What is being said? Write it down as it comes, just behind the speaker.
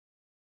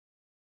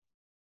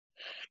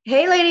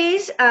Hey,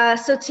 ladies.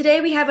 So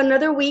today we have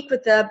another week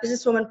with the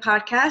Businesswoman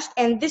podcast,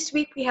 and this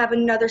week we have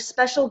another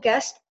special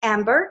guest,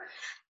 Amber.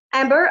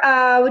 Amber,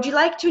 would you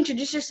like to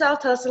introduce yourself?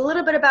 Tell us a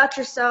little bit about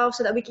yourself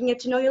so that we can get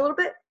to know you a little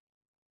bit.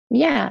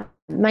 Yeah,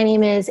 my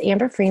name is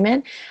Amber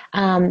Freeman.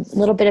 A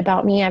little bit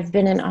about me. I've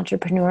been an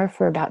entrepreneur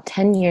for about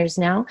 10 years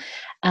now,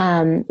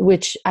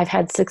 which I've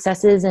had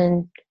successes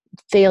and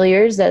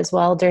failures as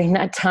well during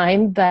that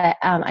time. But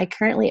I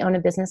currently own a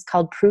business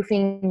called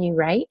Proofing You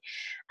Right.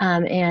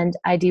 And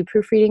I do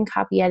proofreading,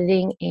 copy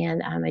editing,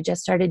 and I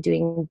just started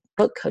doing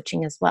book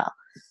coaching as well.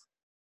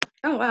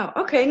 Oh, wow.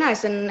 Okay,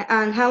 nice. And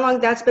how long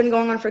that's been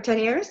going on for 10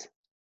 years?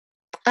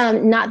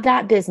 Not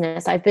that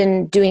business. I've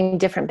been doing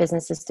different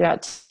businesses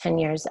throughout 10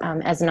 years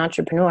as an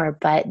entrepreneur,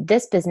 but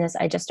this business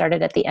I just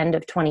started at the end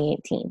of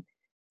 2018.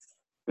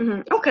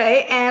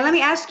 Okay, and let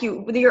me ask you,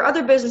 with your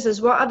other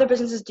businesses, what other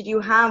businesses did you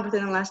have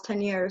within the last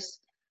 10 years?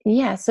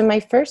 Yeah, so my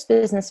first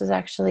business was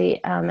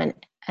actually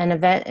an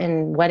event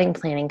and wedding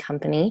planning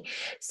company,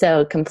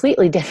 so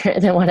completely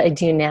different than what I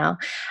do now.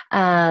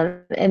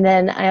 And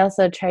then I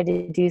also tried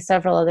to do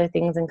several other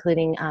things,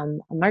 including a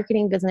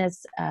marketing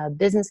business,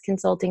 business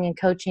consulting and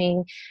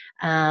coaching,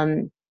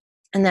 and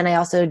then I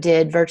also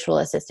did virtual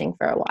assisting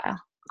for a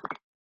while.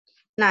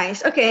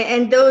 Nice. Okay,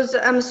 and those,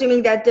 I'm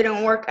assuming that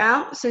didn't work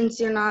out since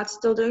you're not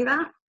still doing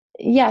that?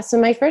 Yeah, so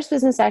my first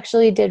business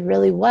actually did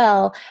really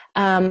well.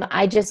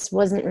 I just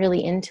wasn't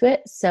really into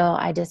it, so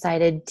I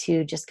decided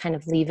to just kind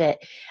of leave it.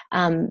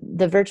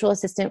 The virtual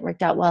assistant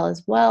worked out well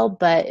as well,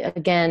 but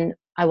again,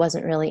 I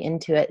wasn't really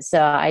into it.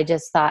 So I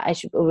just thought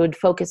would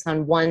focus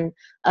on one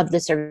of the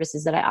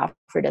services that I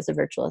offered as a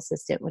virtual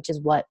assistant, which is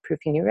what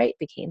Proofing You Right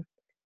became.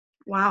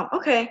 Wow.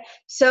 Okay.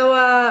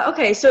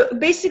 So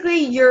basically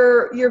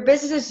your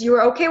business, you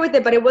were okay with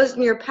it, but it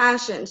wasn't your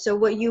passion. So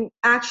what you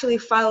actually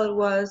followed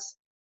was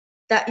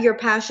that your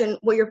passion,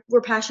 what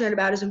we're passionate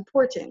about is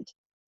important.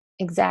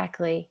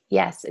 Exactly.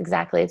 Yes,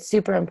 exactly. It's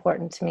super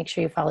important to make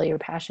sure you follow your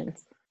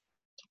passions.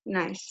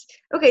 Nice.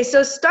 Okay. So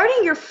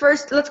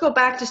let's go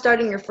back to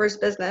starting your first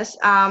business.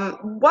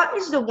 What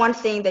is the one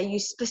thing that you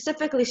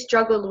specifically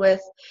struggled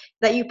with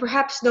that you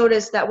perhaps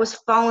noticed that was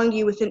following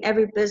you within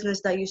every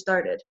business that you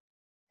started?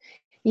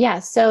 Yeah,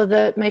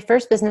 so my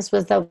first business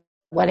was the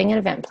wedding and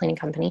event planning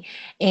company,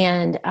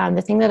 and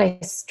the thing that I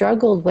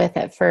struggled with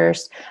at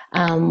first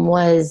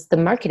was the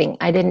marketing.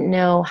 I didn't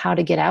know how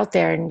to get out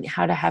there and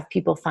how to have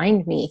people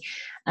find me.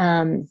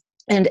 And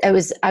I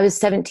was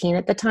 17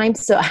 at the time,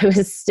 so I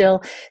was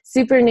still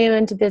super new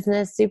into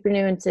business, super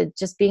new into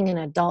just being an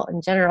adult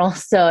in general.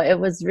 So it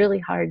was really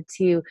hard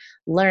to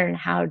learn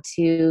how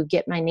to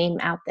get my name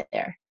out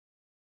there.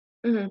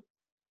 hmm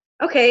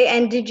Okay.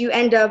 And did you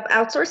end up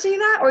outsourcing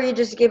that, or you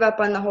just gave up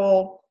on the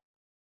whole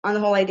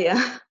idea?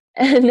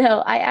 No,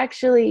 I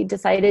actually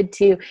decided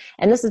to,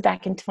 and this was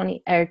back in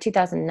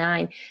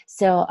 2009.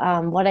 So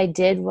what I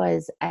did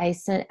was I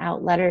sent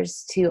out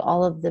letters to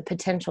all of the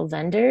potential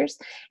vendors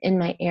in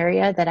my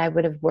area that I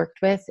would have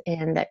worked with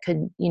and that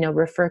could,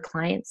 refer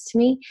clients to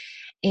me.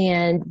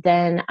 And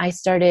then I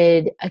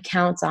started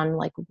accounts on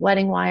like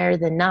Wedding Wire,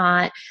 The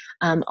Knot,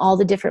 all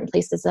the different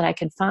places that I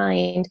could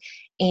find.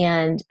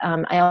 And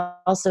I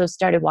also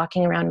started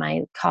walking around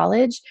my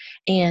college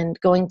and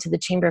going to the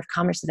Chamber of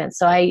Commerce events.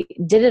 So I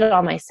did it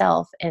all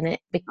myself, and it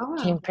Oh,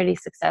 became wow. pretty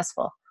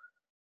successsul.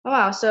 Oh,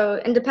 wow. So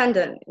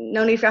independent,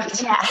 no need for Yeah.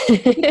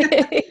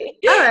 outsourcing.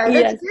 All right,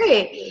 that's Yes.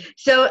 great.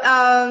 So,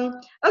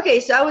 okay,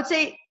 so I would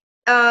say,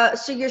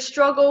 so your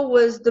struggle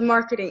was the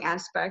marketing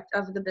aspect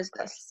of the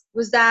business.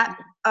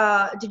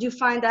 Did you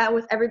find that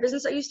with every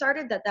business that you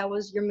started, that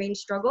was your main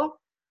struggle?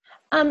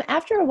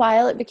 After a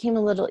while, it became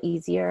a little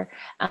easier,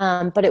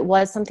 but it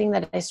was something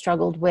that I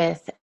struggled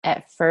with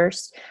at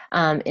first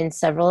in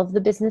several of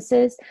the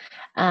businesses.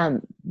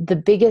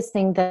 The biggest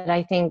thing that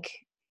I think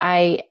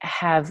I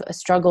have a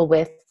struggle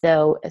with,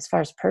 though, as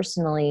far as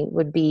personally,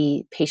 would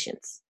be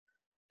patience.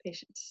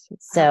 Patience.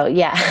 So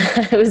yeah,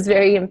 I was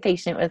very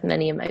impatient with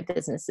many of my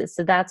businesses.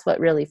 So that's what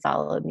really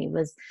followed me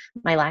was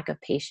my lack of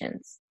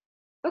patience.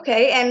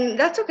 Okay, and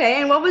that's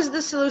okay. And what was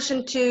the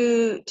solution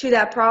to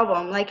that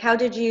problem? Like, how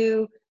did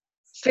you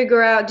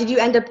figure out, did you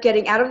end up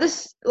getting out of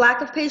this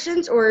lack of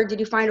patience, or did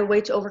you find a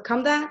way to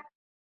overcome that?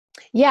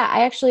 Yeah,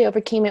 I actually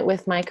overcame it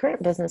with my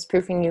current business,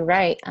 Proofing You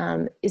Right.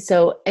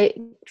 So it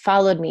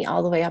followed me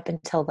all the way up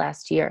until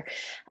last year,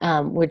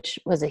 which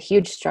was a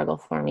huge struggle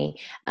for me.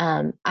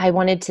 I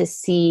wanted to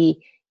see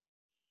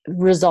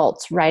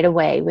results right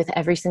away with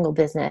every single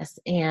business,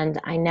 and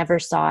I never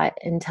saw it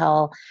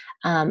until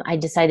I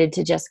decided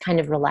to just kind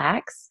of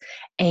relax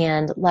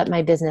and let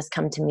my business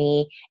come to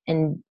me.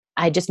 And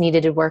I just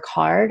needed to work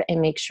hard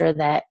and make sure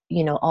that,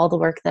 all the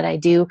work that I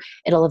do,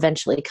 it'll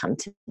eventually come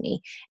to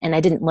me. And I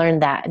didn't learn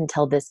that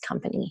until this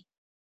company.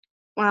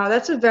 Wow,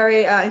 that's a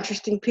very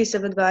interesting piece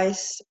of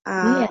advice.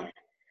 Yeah.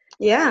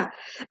 Yeah.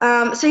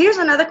 So here's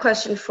another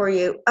question for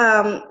you.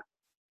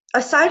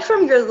 Aside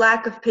from your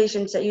lack of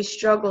patience that you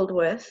struggled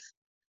with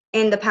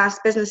in the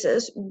past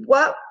businesses,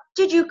 what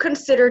did you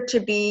consider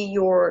to be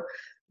your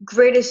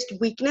greatest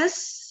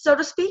weakness, so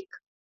to speak?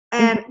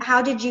 And Mhm.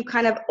 how did you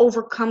kind of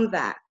overcome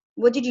that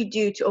what did you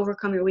do to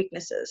overcome your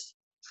weaknesses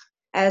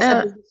as a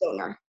Uh, business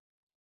owner?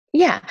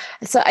 Yeah.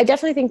 So I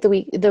definitely think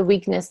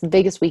the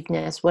biggest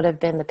weakness would have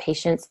been the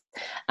patience.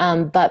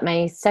 But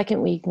my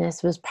second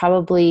weakness was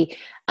probably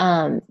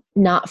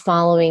not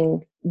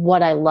following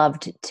what I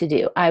loved to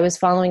do. I was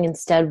following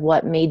instead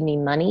what made me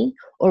money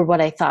or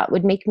what I thought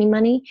would make me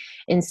money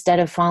instead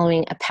of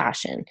following a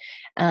passion.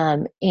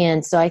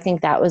 And so I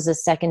think that was a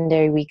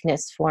secondary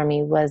weakness for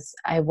me was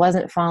I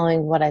wasn't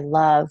following what I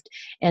loved.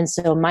 And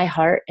so my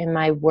heart and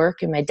my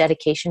work and my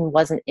dedication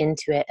wasn't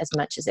into it as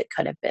much as it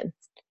could have been.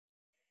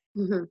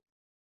 Hmm.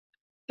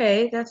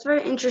 Okay, that's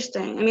very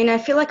interesting. I mean, I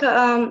feel like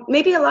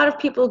maybe a lot of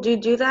people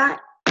do that.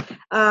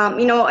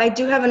 I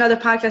do have another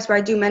podcast where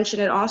I do mention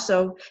it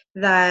also,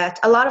 that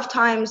a lot of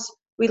times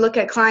we look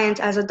at clients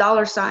as a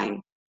dollar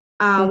sign.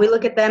 We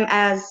look at them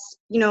as,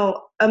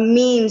 a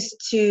means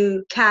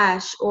to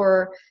cash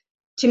or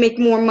to make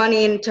more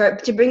money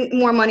to bring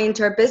more money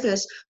into our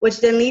business, which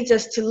then leads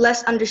us to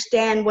less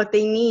understand what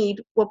they need,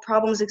 what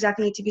problems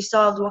exactly need to be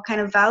solved, what kind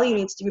of value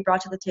needs to be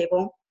brought to the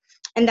table.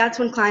 And that's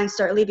when clients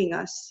start leaving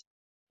us,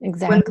 when we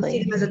see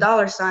Exactly. them as a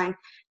dollar sign.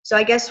 So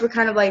I guess we're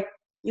kind of like,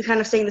 you're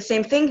kind of saying the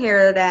same thing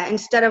here, that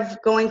instead of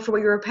going for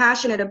what you were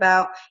passionate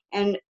about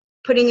and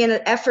putting in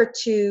an effort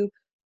to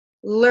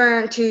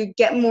learn, to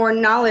get more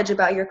knowledge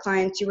about your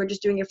clients, you were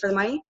just doing it for the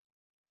money?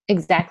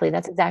 Exactly.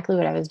 That's exactly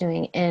what I was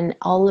doing. And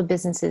all the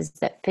businesses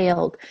that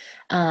failed,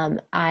 all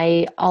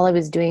I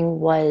was doing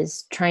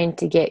was trying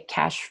to get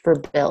cash for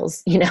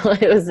bills. I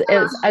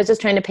was just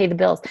trying to pay the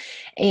bills.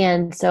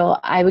 And so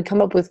I would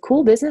come up with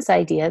cool business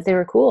ideas. They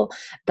were cool,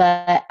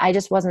 but I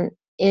just wasn't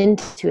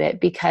into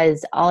it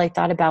because all I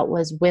thought about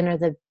was when are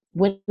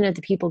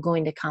the people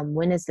going to come?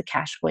 When is the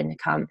cash going to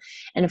come?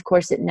 And of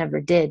course it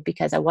never did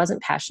because I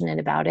wasn't passionate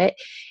about it.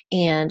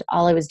 And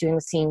all I was doing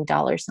was seeing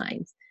dollar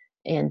signs.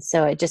 And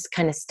so it just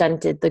kind of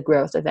stunted the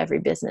growth of every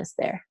business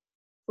there.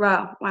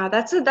 Wow.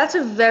 That's a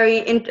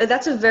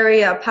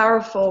very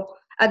powerful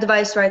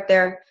advice right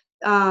there.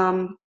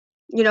 Um,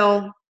 you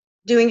know,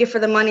 doing it for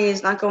the money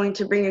is not going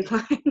to bring you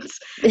clients,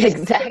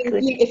 especially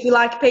Exactly. if you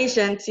lack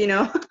patience.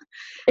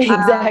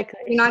 Exactly.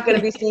 You're not going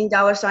to be seeing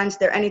dollar signs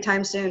there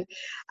anytime soon.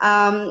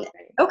 Um,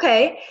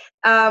 okay.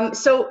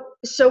 So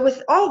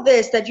with all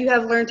this that you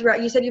have learned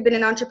throughout, you said you've been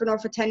an entrepreneur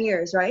for 10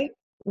 years, right?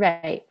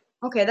 Right.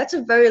 Okay, that's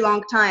a very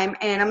long time.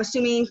 And I'm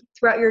assuming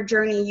throughout your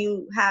journey,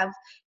 you have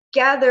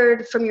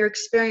gathered from your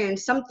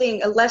experience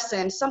something, a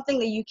lesson, something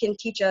that you can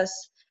teach us,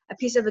 a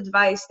piece of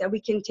advice that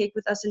we can take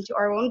with us into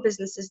our own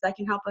businesses that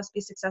can help us be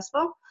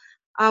successful.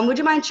 Would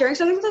you mind sharing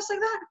something with us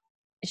like that?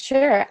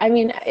 Sure. I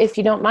mean, if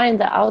you don't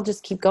mind, that I'll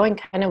just keep going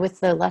kind of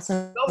with the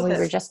lesson Go with we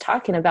were it. just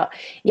talking about.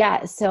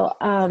 Yeah. So,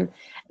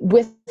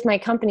 with my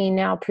company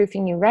now,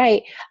 Proofing You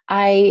Right,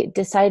 I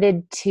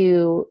decided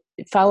to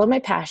follow my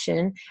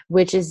passion,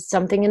 which is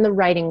something in the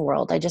writing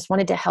world. I just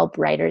wanted to help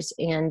writers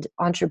and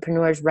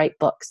entrepreneurs write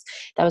books.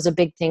 That was a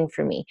big thing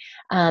for me.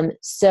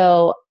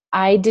 So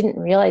I didn't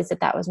realize that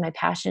that was my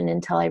passion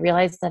until I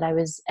realized that I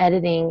was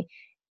editing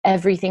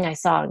everything I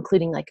saw,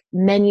 including like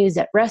menus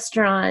at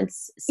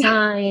restaurants,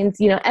 signs,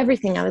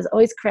 everything. I was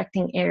always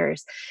correcting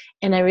errors.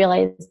 And I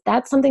realized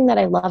that's something that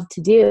I love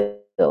to do.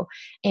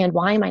 And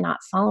why am I not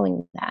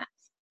following that?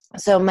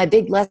 So my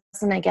big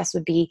lesson, I guess,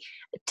 would be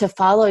to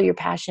follow your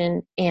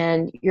passion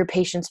and your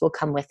patience will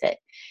come with it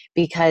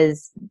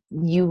because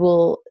you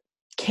will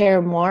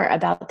care more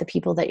about the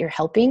people that you're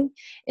helping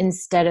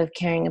instead of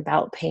caring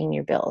about paying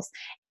your bills.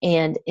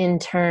 And in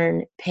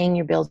turn, paying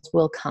your bills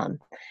will come,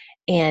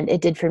 and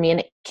it did for me, and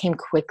it came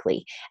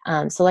quickly.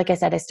 So like I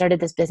said, I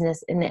started this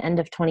business in the end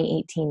of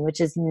 2018,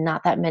 which is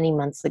not that many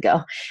months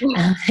ago.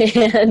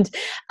 And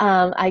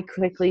I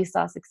quickly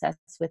saw success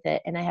with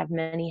it, and I have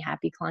many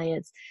happy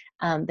clients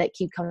that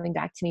keep coming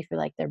back to me for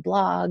like their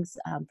blogs,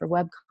 for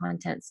web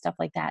content, stuff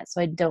like that.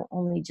 So I don't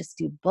only just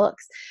do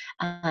books,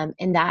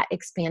 and that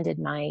expanded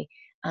my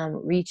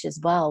reach as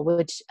well,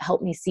 which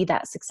helped me see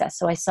that success.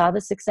 So I saw the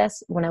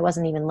success when I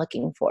wasn't even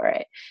looking for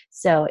it.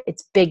 So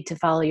it's big to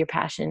follow your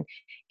passion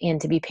and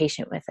to be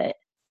patient with it.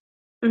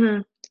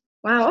 Hmm.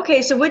 Wow.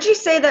 Okay. So would you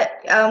say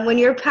that when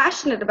you're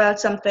passionate about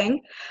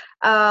something,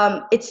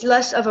 it's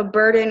less of a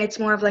burden, it's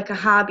more of like a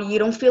hobby. You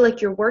don't feel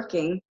like you're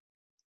working.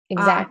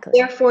 Exactly.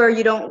 Therefore,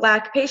 you don't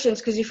lack patience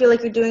because you feel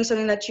like you're doing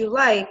something that you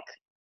like,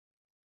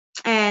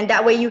 and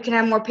that way you can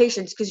have more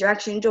patience because you're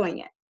actually enjoying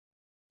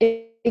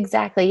it.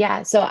 Exactly.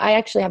 Yeah. So I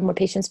actually have more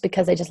patience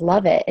because I just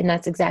love it. And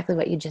that's exactly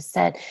what you just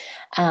said.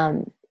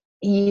 Um,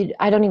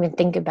 I don't even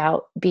think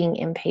about being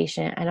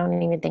impatient. I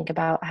don't even think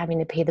about having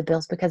to pay the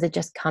bills because it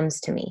just comes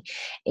to me.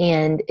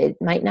 And it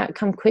might not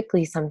come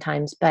quickly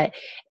sometimes, but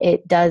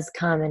it does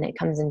come and it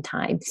comes in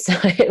time. So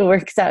it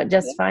works out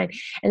just fine.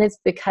 And it's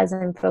because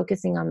I'm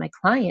focusing on my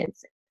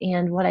clients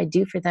and what I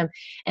do for them.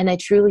 And I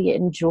truly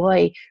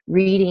enjoy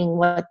reading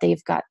what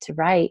they've got to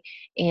write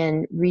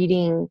and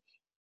reading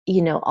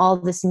all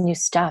this new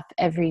stuff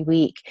every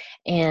week.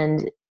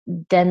 And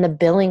then the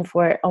billing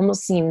for it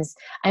almost seems,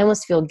 I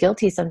almost feel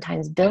guilty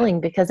sometimes billing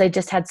because I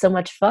just had so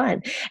much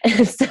fun.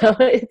 And so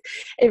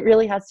it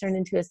really has turned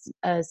into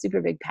a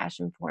super big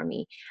passion for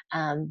me,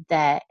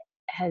 that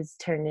has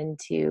turned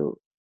into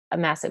a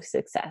massive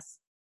success.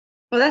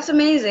 Well, that's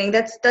amazing.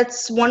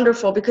 That's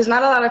wonderful because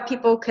not a lot of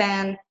people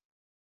can,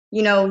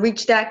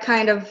 reach that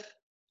kind of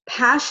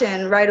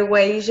passion right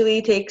away. Usually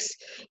it takes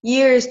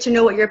years to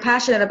know what you're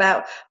passionate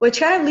about, which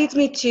kind of leads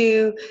me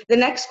to the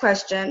next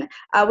question,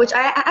 which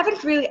I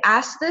haven't really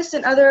asked this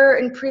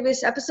in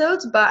previous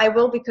episodes, but I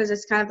will because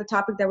it's kind of the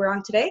topic that we're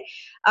on today.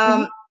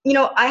 Mhm.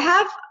 I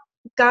have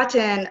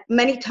gotten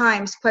many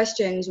times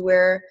questions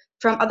where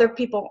from other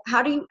people,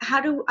 how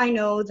do I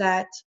know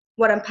that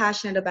what I'm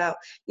passionate about?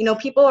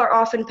 People are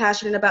often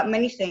passionate about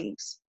many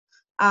things.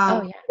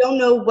 Oh yeah. Don't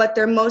know what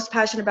they're most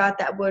passionate about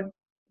that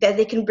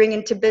they can bring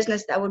into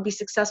business that would be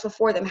successful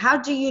for them. How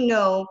do you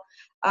know?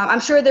 I'm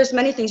sure there's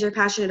many things you're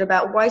passionate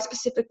about. Why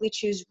specifically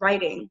choose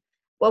writing?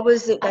 What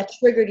was it that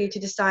triggered you to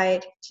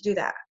decide to do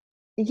that?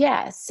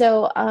 Yeah,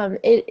 so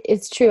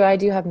it's true. I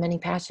do have many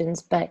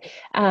passions, but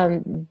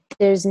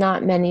there's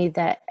many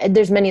that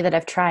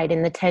I've tried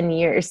in the 10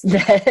 years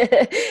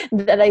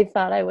that I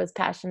thought I was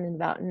passionate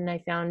about, and I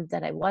found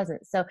that I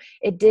wasn't. So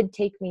it did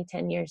take me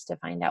 10 years to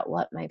find out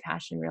what my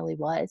passion really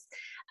was.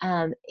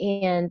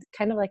 And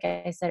kind of like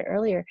I said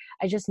earlier,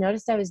 I just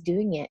noticed I was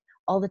doing it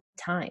all the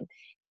time,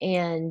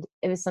 and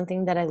it was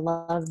something that I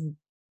loved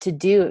to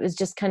do. It was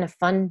just kind of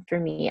fun for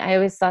me. I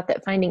always thought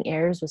that finding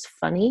errors was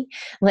funny.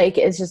 Like,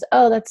 it's just,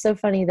 oh, that's so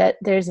funny that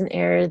there's an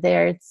error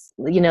there. It's,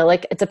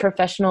 like it's a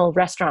professional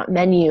restaurant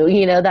menu,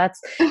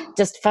 that's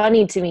just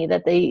funny to me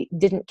that they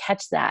didn't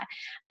catch that.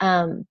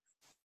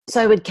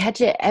 So I would catch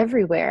it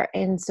everywhere.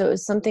 And so it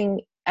was something,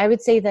 I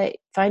would say that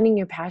finding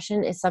your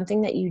passion is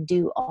something that you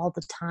do all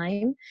the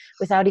time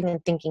without even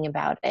thinking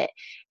about it.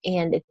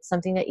 And it's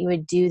something that you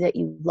would do that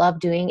you love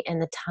doing,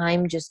 and the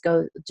time just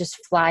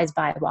flies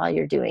by while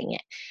you're doing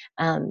it.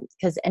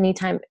 Because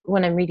anytime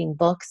when I'm reading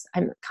books,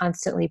 I'm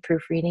constantly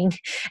proofreading.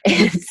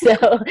 And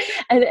so,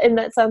 and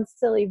that sounds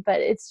silly, but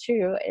it's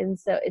true. And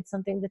so it's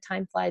something, the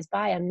time flies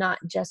by. I'm not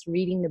just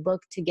reading the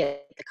book to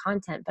get the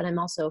content, but I'm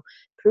also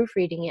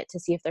proofreading it to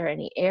see if there are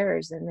any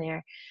errors in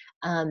there,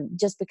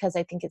 just because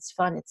I think it's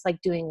fun. It's like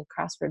doing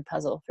a crossword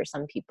puzzle for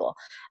some people.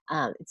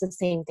 It's the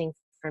same thing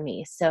for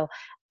me. So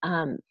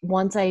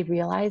once I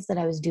realized that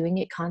I was doing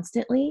it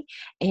constantly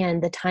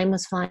and the time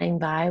was flying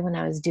by when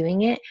I was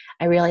doing it,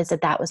 I realized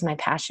that that was my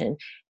passion.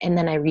 And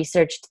then I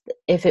researched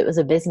if it was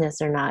a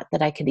business or not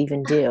that I could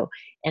even do.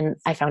 And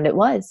I found it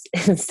was.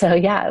 So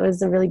yeah, it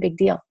was a really big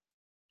deal.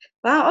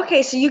 Wow.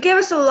 Okay. So you gave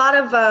us a lot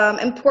of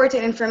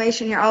important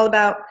information here, all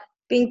about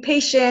being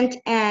patient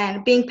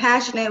and being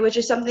passionate, which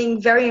is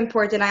something very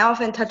important. I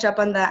often touch up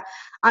on that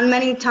on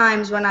many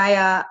times when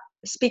I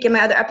speak in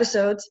my other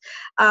episodes.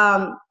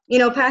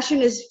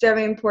 Passion is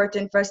very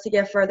important for us to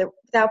get further.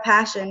 Without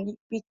passion,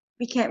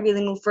 we can't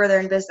really move further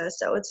in business.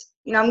 So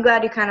I'm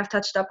glad you kind of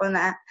touched up on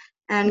that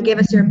and gave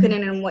us your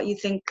opinion on what you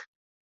think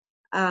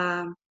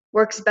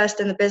works best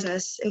in the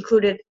business,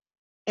 included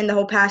in the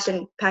whole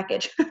passion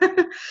package.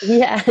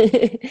 Yeah.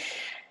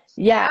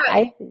 Yeah. All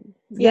right. Yeah, go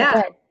Yeah.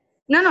 ahead.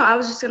 No, I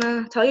was just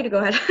gonna tell you to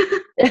go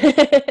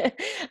ahead.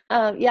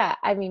 Yeah,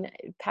 I mean,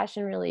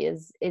 passion really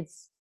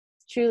it's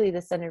truly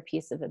the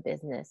centerpiece of a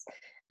business.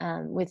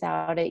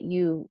 Without it,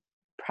 you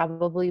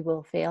probably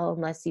will fail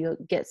unless you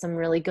get some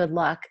really good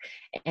luck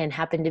and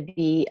happen to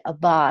be a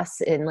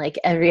boss in like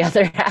every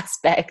other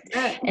aspect.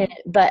 Right.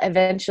 But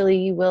eventually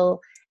you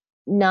will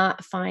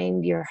not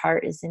find your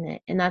heart is in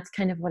it. And that's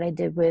kind of what I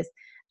did with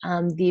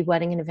the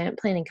wedding and event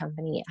planning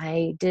company.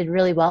 I did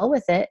really well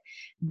with it,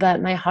 but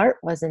my heart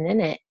wasn't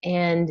in it.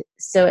 And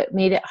so it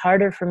made it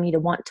harder for me to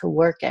want to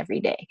work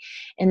every day.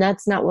 And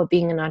that's not what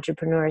being an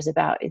entrepreneur is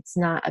about. It's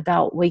not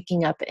about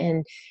waking up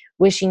and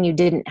wishing you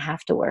didn't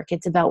have to work.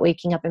 It's about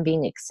waking up and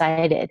being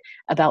excited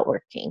about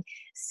working.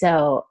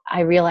 So I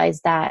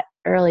realized that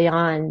early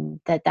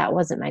on that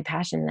wasn't my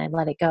passion, and I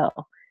let it go.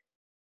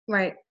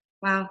 Right.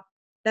 Wow.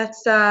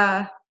 That's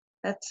wow,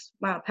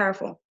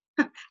 powerful.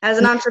 As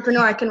an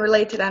entrepreneur, I can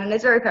relate to that, and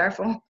it's very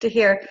powerful to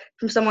hear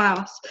from someone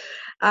else.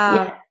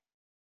 Yeah.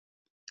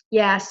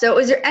 Yeah. So,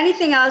 is there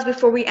anything else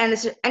before we end?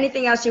 Is there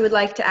anything else you would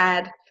like to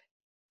add?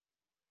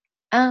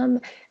 Um,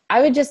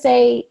 I would just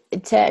say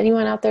to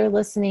anyone out there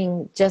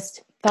listening,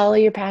 just follow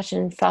your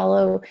passion,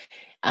 follow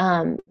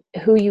um,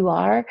 who you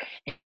are.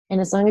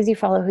 And as long as you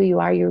follow who you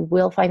are, you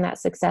will find that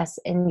success,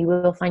 and you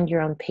will find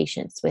your own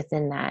patience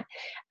within that.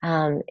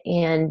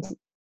 And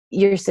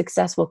your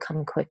success will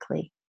come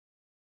quickly.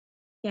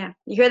 Yeah.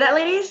 You hear that,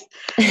 ladies?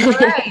 All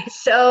right.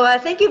 So,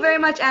 thank you very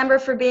much, Amber,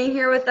 for being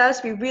here with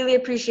us. We really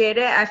appreciate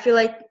it. I feel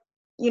like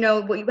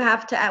what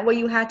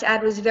you had to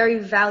add was very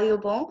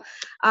valuable.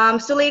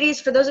 So, ladies,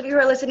 for those of you who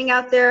are listening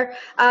out there,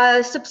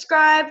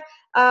 subscribe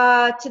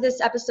to this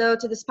episode,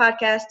 to this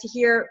podcast, to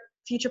hear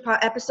future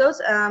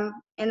episodes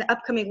in the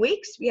upcoming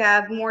weeks. We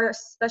have more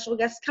special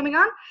guests coming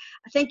on.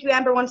 Thank you,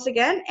 Amber, once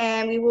again,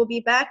 and we will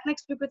be back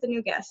next week with a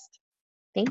new guest.